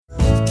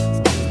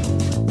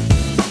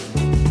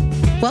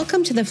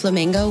Welcome to the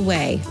Flamingo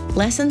Way,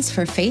 Lessons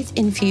for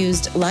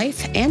Faith-Infused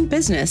Life and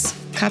Business,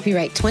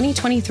 copyright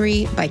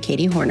 2023 by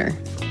Katie Horner.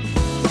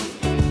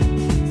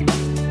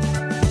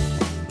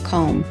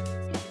 Calm.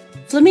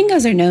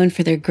 Flamingos are known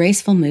for their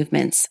graceful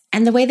movements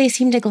and the way they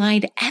seem to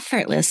glide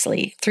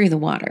effortlessly through the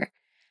water.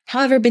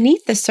 However,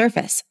 beneath the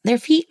surface, their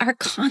feet are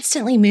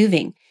constantly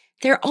moving.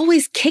 They're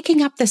always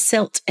kicking up the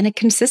silt in a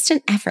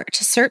consistent effort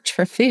to search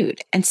for food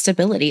and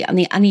stability on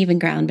the uneven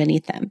ground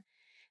beneath them.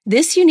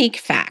 This unique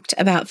fact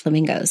about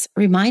flamingos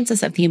reminds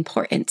us of the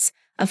importance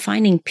of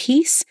finding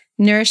peace,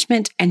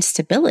 nourishment, and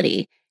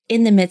stability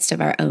in the midst of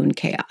our own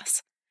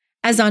chaos.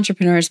 As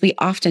entrepreneurs, we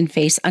often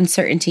face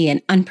uncertainty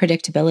and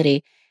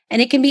unpredictability,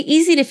 and it can be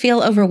easy to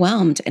feel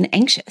overwhelmed and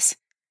anxious.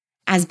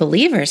 As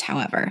believers,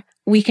 however,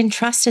 we can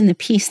trust in the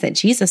peace that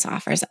Jesus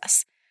offers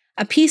us,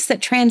 a peace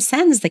that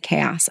transcends the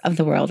chaos of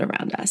the world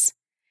around us.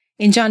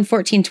 In John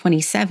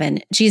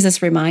 14:27,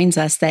 Jesus reminds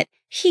us that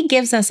He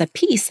gives us a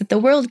peace that the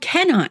world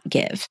cannot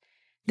give.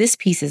 This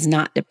peace is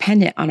not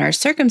dependent on our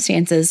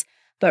circumstances,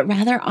 but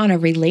rather on a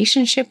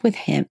relationship with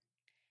Him.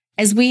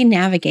 As we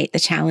navigate the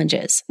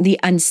challenges, the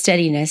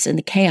unsteadiness, and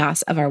the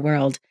chaos of our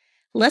world,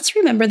 let's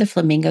remember the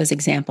flamingo's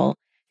example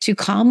to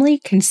calmly,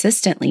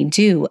 consistently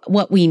do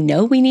what we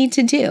know we need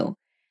to do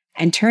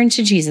and turn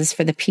to Jesus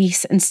for the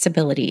peace and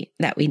stability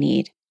that we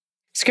need.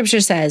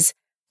 Scripture says,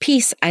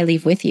 "Peace I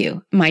leave with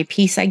you, my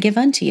peace I give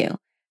unto you.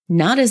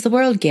 Not as the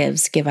world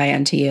gives, give I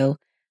unto you.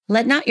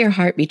 Let not your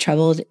heart be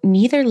troubled,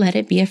 neither let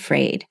it be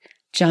afraid."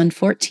 John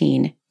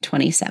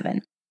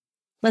 14:27.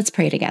 Let's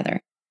pray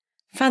together.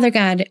 Father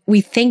God, we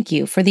thank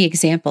you for the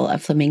example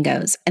of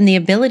flamingos and the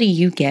ability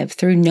you give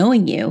through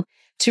knowing you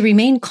to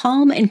remain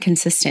calm and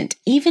consistent,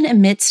 even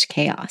amidst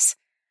chaos.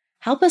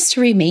 Help us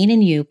to remain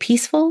in you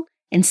peaceful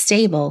and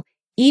stable,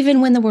 even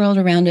when the world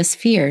around us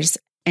fears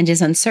and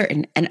is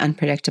uncertain and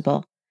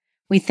unpredictable.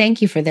 We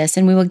thank you for this,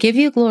 and we will give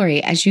you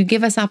glory as you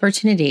give us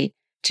opportunity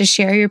to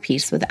share your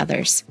peace with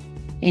others.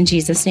 In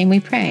Jesus' name we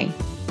pray.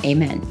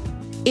 Amen.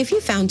 If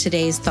you found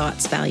today's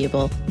thoughts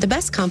valuable, the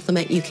best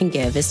compliment you can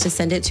give is to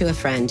send it to a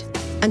friend.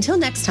 Until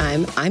next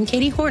time, I'm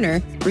Katie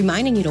Horner,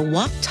 reminding you to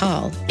walk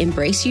tall,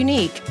 embrace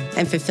unique,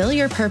 and fulfill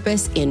your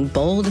purpose in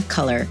bold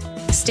color.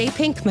 Stay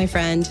pink, my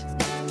friend.